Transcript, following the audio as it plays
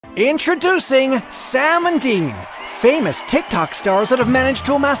Introducing Sam and Dean, famous TikTok stars that have managed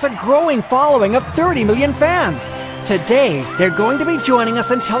to amass a growing following of 30 million fans. Today, they're going to be joining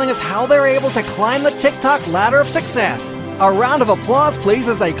us and telling us how they're able to climb the TikTok ladder of success. A round of applause, please,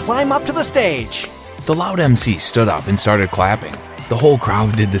 as they climb up to the stage. The loud MC stood up and started clapping. The whole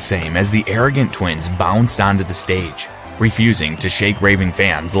crowd did the same as the arrogant twins bounced onto the stage, refusing to shake raving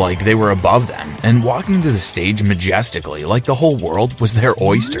fans like they were above them and walking to the stage majestically like the whole world was their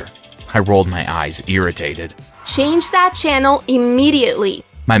oyster. I rolled my eyes, irritated. Change that channel immediately,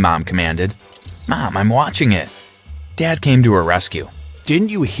 my mom commanded. Mom, I'm watching it. Dad came to her rescue. Didn't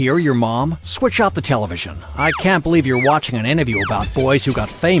you hear your mom? Switch out the television. I can't believe you're watching an interview about boys who got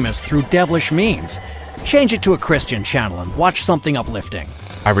famous through devilish means. Change it to a Christian channel and watch something uplifting.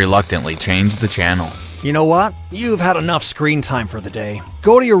 I reluctantly changed the channel. You know what? You've had enough screen time for the day.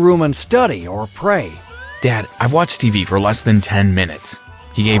 Go to your room and study or pray. Dad, I've watched TV for less than 10 minutes.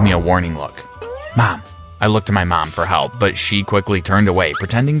 He gave me a warning look. Mom. I looked to my mom for help, but she quickly turned away,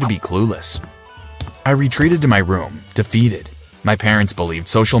 pretending to be clueless. I retreated to my room, defeated. My parents believed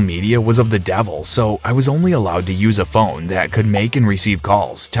social media was of the devil, so I was only allowed to use a phone that could make and receive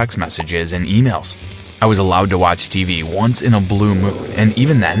calls, text messages, and emails. I was allowed to watch TV once in a blue moon, and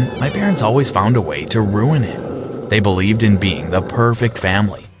even then, my parents always found a way to ruin it. They believed in being the perfect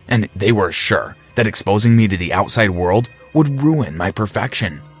family, and they were sure that exposing me to the outside world would ruin my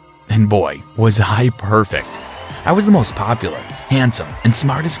perfection. And boy, was I perfect. I was the most popular, handsome, and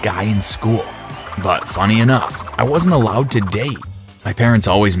smartest guy in school. But funny enough, I wasn't allowed to date. My parents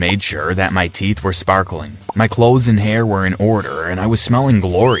always made sure that my teeth were sparkling, my clothes and hair were in order, and I was smelling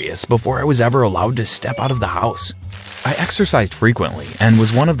glorious before I was ever allowed to step out of the house. I exercised frequently and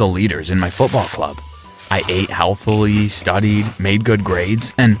was one of the leaders in my football club. I ate healthily, studied, made good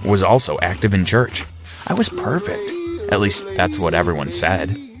grades, and was also active in church. I was perfect. At least that's what everyone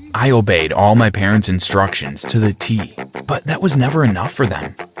said. I obeyed all my parents' instructions to the T, but that was never enough for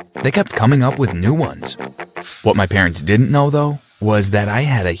them. They kept coming up with new ones. What my parents didn't know, though, was that I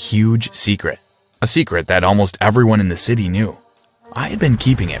had a huge secret. A secret that almost everyone in the city knew. I had been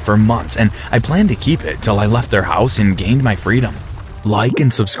keeping it for months, and I planned to keep it till I left their house and gained my freedom. Like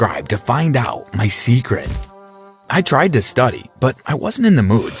and subscribe to find out my secret. I tried to study, but I wasn't in the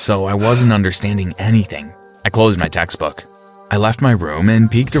mood, so I wasn't understanding anything. I closed my textbook. I left my room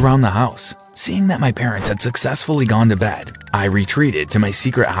and peeked around the house. Seeing that my parents had successfully gone to bed, I retreated to my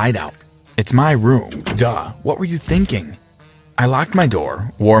secret hideout. It's my room, duh, what were you thinking? I locked my door,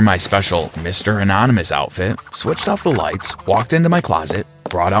 wore my special Mr. Anonymous outfit, switched off the lights, walked into my closet,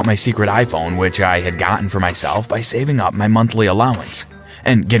 brought out my secret iPhone, which I had gotten for myself by saving up my monthly allowance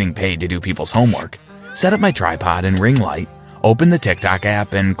and getting paid to do people's homework, set up my tripod and ring light, opened the TikTok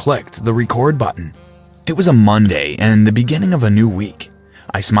app, and clicked the record button. It was a Monday and the beginning of a new week.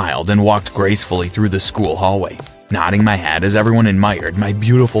 I smiled and walked gracefully through the school hallway, nodding my head as everyone admired my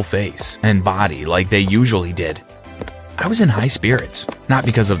beautiful face and body like they usually did. I was in high spirits, not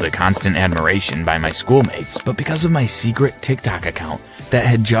because of the constant admiration by my schoolmates, but because of my secret TikTok account that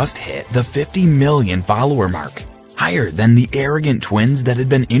had just hit the 50 million follower mark, higher than the arrogant twins that had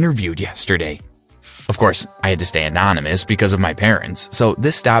been interviewed yesterday. Of course, I had to stay anonymous because of my parents, so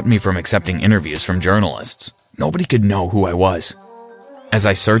this stopped me from accepting interviews from journalists. Nobody could know who I was. As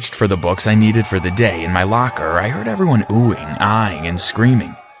I searched for the books I needed for the day in my locker, I heard everyone oohing, eyeing, and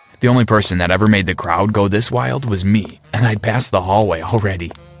screaming. The only person that ever made the crowd go this wild was me, and I'd passed the hallway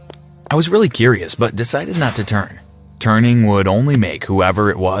already. I was really curious, but decided not to turn. Turning would only make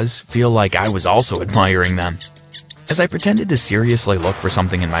whoever it was feel like I was also admiring them. As I pretended to seriously look for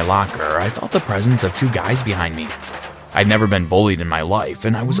something in my locker, I felt the presence of two guys behind me. I'd never been bullied in my life,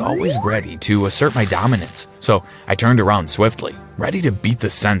 and I was always ready to assert my dominance, so I turned around swiftly, ready to beat the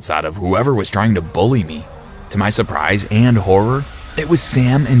sense out of whoever was trying to bully me. To my surprise and horror, it was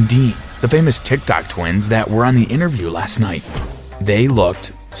Sam and Dean, the famous TikTok twins that were on the interview last night. They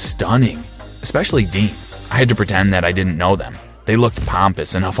looked stunning, especially Dean. I had to pretend that I didn't know them. They looked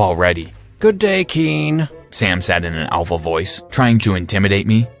pompous enough already. Good day, Keen, Sam said in an alpha voice, trying to intimidate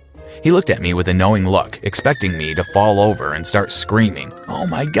me. He looked at me with a knowing look, expecting me to fall over and start screaming, "Oh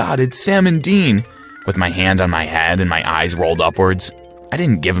my God, it's Sam and Dean!" with my hand on my head and my eyes rolled upwards. I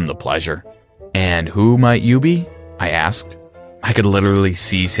didn't give him the pleasure. "And who might you be?" I asked. I could literally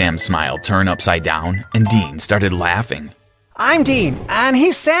see Sam's smile turn upside down, and Dean started laughing. I'm Dean, and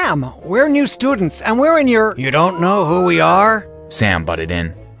he's Sam. We're new students, and we're in your... You don't know who we are? Sam butted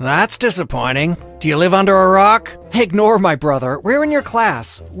in. That's disappointing. Do you live under a rock? Ignore my brother. We're in your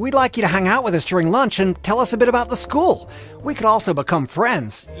class. We'd like you to hang out with us during lunch and tell us a bit about the school. We could also become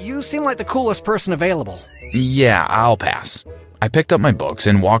friends. You seem like the coolest person available. Yeah, I'll pass. I picked up my books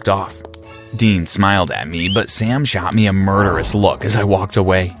and walked off. Dean smiled at me, but Sam shot me a murderous look as I walked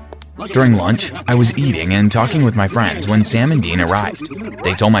away. During lunch, I was eating and talking with my friends when Sam and Dean arrived.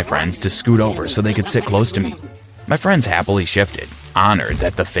 They told my friends to scoot over so they could sit close to me. My friends happily shifted, honored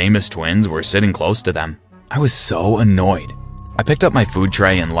that the famous twins were sitting close to them. I was so annoyed. I picked up my food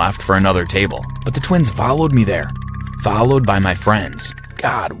tray and left for another table, but the twins followed me there, followed by my friends.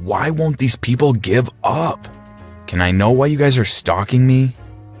 God, why won't these people give up? Can I know why you guys are stalking me?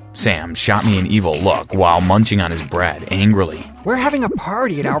 Sam shot me an evil look while munching on his bread angrily. We're having a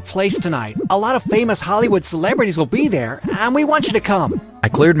party at our place tonight. A lot of famous Hollywood celebrities will be there, and we want you to come. I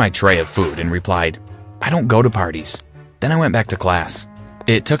cleared my tray of food and replied, I don't go to parties. Then I went back to class.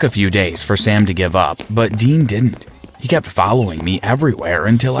 It took a few days for Sam to give up, but Dean didn't. He kept following me everywhere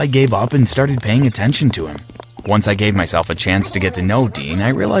until I gave up and started paying attention to him. Once I gave myself a chance to get to know Dean, I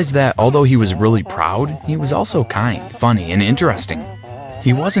realized that although he was really proud, he was also kind, funny, and interesting.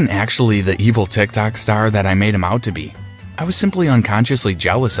 He wasn't actually the evil TikTok star that I made him out to be. I was simply unconsciously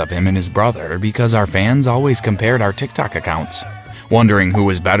jealous of him and his brother because our fans always compared our TikTok accounts, wondering who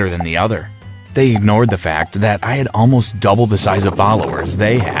was better than the other. They ignored the fact that I had almost double the size of followers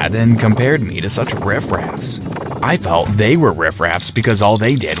they had and compared me to such riffraffs. I felt they were riffraffs because all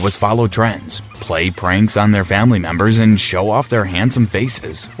they did was follow trends, play pranks on their family members, and show off their handsome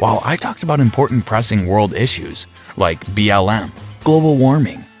faces, while I talked about important pressing world issues like BLM, global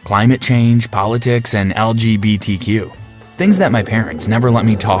warming, climate change, politics, and LGBTQ. Things that my parents never let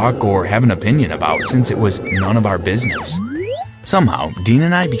me talk or have an opinion about since it was none of our business. Somehow, Dean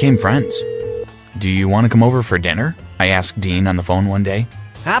and I became friends. Do you want to come over for dinner? I asked Dean on the phone one day.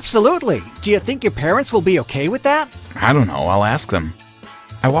 Absolutely. Do you think your parents will be okay with that? I don't know, I'll ask them.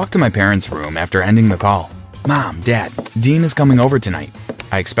 I walked to my parents' room after ending the call. Mom, Dad, Dean is coming over tonight.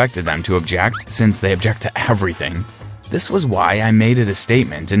 I expected them to object since they object to everything. This was why I made it a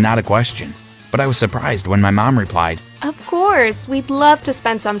statement and not a question. But I was surprised when my mom replied, Of course, we'd love to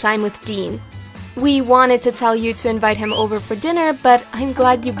spend some time with Dean. We wanted to tell you to invite him over for dinner, but I'm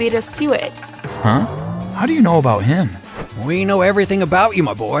glad you beat us to it. Huh? How do you know about him? We know everything about you,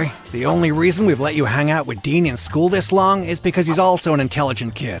 my boy. The only reason we've let you hang out with Dean in school this long is because he's also an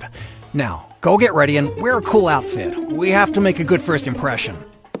intelligent kid. Now, go get ready and wear a cool outfit. We have to make a good first impression.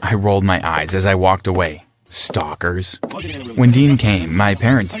 I rolled my eyes as I walked away. Stalkers. When Dean came, my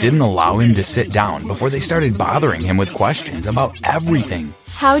parents didn't allow him to sit down before they started bothering him with questions about everything.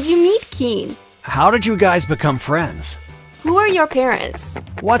 How'd you meet Keen? How did you guys become friends? Who are your parents?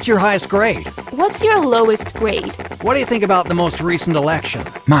 What's your highest grade? What's your lowest grade? What do you think about the most recent election?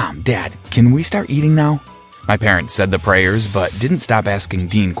 Mom, Dad, can we start eating now? My parents said the prayers, but didn't stop asking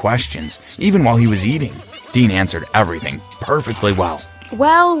Dean questions, even while he was eating. Dean answered everything perfectly well.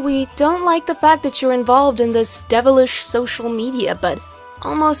 Well, we don't like the fact that you're involved in this devilish social media, but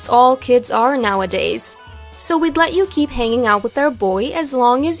almost all kids are nowadays. So we'd let you keep hanging out with our boy as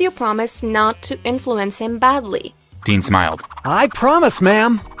long as you promise not to influence him badly. Dean smiled. I promise,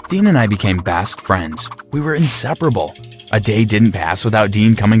 ma'am. Dean and I became best friends. We were inseparable. A day didn't pass without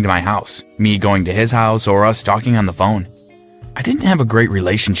Dean coming to my house, me going to his house, or us talking on the phone. I didn't have a great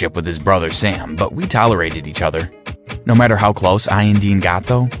relationship with his brother Sam, but we tolerated each other. No matter how close I and Dean got,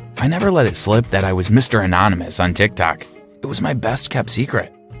 though, I never let it slip that I was Mr. Anonymous on TikTok. It was my best kept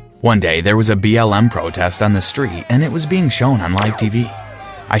secret. One day, there was a BLM protest on the street, and it was being shown on live TV.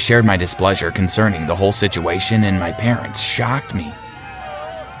 I shared my displeasure concerning the whole situation, and my parents shocked me.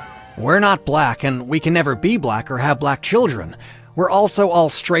 We're not black, and we can never be black or have black children. We're also all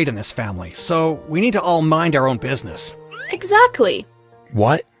straight in this family, so we need to all mind our own business. Exactly.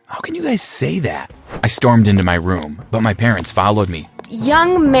 What? How can you guys say that? I stormed into my room, but my parents followed me.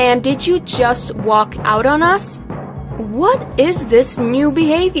 Young man, did you just walk out on us? What is this new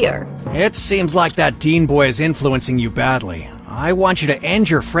behavior? It seems like that Dean boy is influencing you badly. I want you to end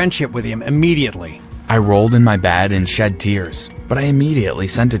your friendship with him immediately. I rolled in my bed and shed tears, but I immediately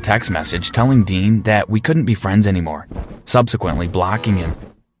sent a text message telling Dean that we couldn't be friends anymore, subsequently blocking him.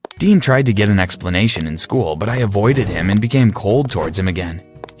 Dean tried to get an explanation in school, but I avoided him and became cold towards him again.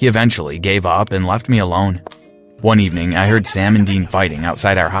 He eventually gave up and left me alone. One evening, I heard Sam and Dean fighting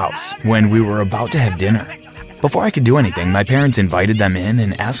outside our house when we were about to have dinner. Before I could do anything, my parents invited them in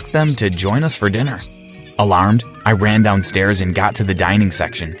and asked them to join us for dinner. Alarmed, I ran downstairs and got to the dining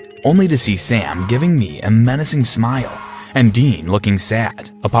section, only to see Sam giving me a menacing smile and Dean looking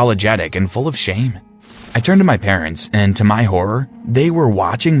sad, apologetic, and full of shame. I turned to my parents, and to my horror, they were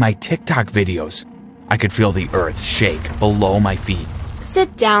watching my TikTok videos. I could feel the earth shake below my feet.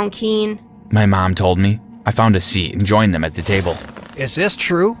 Sit down, Keen. My mom told me. I found a seat and joined them at the table. Is this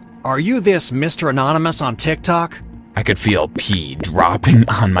true? Are you this Mr. Anonymous on TikTok? I I could feel pee dropping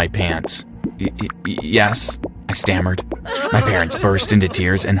on my pants. Yes, I stammered. My parents burst into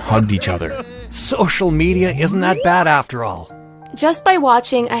tears and hugged each other. Social media isn't that bad after all. Just by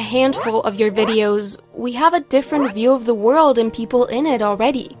watching a handful of your videos, we have a different view of the world and people in it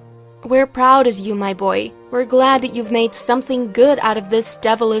already. We're proud of you, my boy. We're glad that you've made something good out of this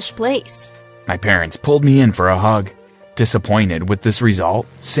devilish place. My parents pulled me in for a hug. Disappointed with this result,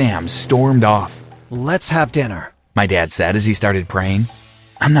 Sam stormed off. Let's have dinner, my dad said as he started praying.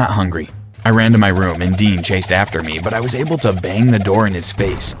 I'm not hungry. I ran to my room and Dean chased after me, but I was able to bang the door in his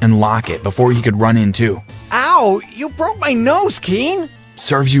face and lock it before he could run in too. Ow! You broke my nose, Keen!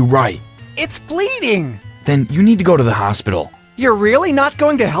 Serves you right. It's bleeding! Then you need to go to the hospital. You're really not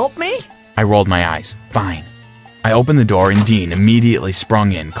going to help me? I rolled my eyes. Fine. I opened the door and Dean immediately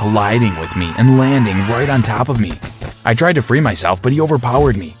sprung in, colliding with me and landing right on top of me. I tried to free myself, but he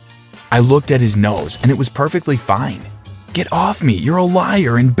overpowered me. I looked at his nose and it was perfectly fine. Get off me, you're a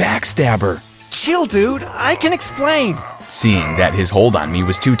liar and backstabber. Chill, dude, I can explain. Seeing that his hold on me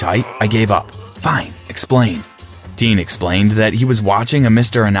was too tight, I gave up. Fine, explain. Dean explained that he was watching a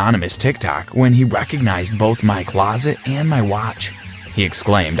Mr. Anonymous TikTok when he recognized both my closet and my watch. He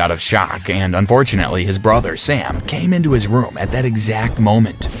exclaimed out of shock, and unfortunately his brother, Sam, came into his room at that exact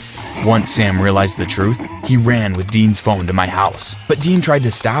moment. Once Sam realized the truth, he ran with Dean's phone to my house, but Dean tried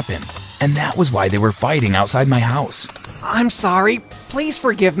to stop him, and that was why they were fighting outside my house. I'm sorry. Please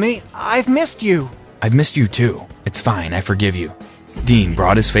forgive me. I've missed you. I've missed you too. It's fine, I forgive you. Dean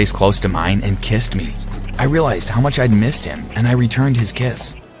brought his face close to mine and kissed me. I realized how much I'd missed him, and I returned his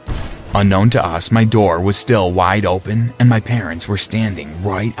kiss. Unknown to us, my door was still wide open, and my parents were standing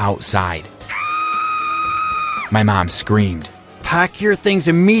right outside. My mom screamed, Pack your things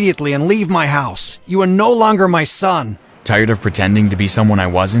immediately and leave my house. You are no longer my son. Tired of pretending to be someone I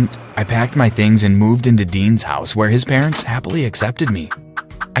wasn't, I packed my things and moved into Dean's house where his parents happily accepted me.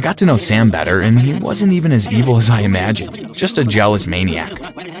 I got to know Sam better, and he wasn't even as evil as I imagined, just a jealous maniac.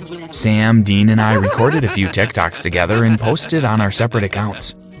 Sam, Dean, and I recorded a few TikToks together and posted on our separate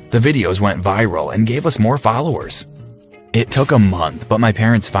accounts. The videos went viral and gave us more followers. It took a month, but my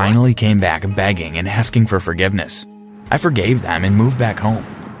parents finally came back begging and asking for forgiveness. I forgave them and moved back home.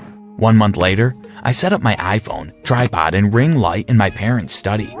 1 month later, I set up my iPhone, tripod, and ring light in my parents'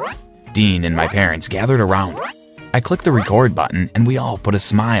 study. Dean and my parents gathered around. I clicked the record button and we all put a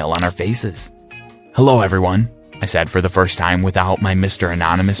smile on our faces. Hello everyone, I said for the first time without my Mr.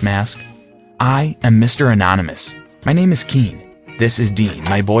 Anonymous mask. I am Mr. Anonymous. My name is Keen. This is Dean,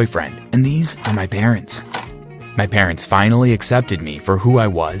 my boyfriend, and these are my parents. My parents finally accepted me for who I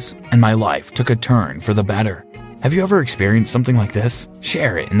was, and my life took a turn for the better. Have you ever experienced something like this?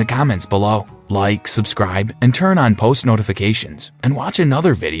 Share it in the comments below. Like, subscribe, and turn on post notifications, and watch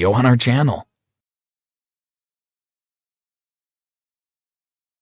another video on our channel.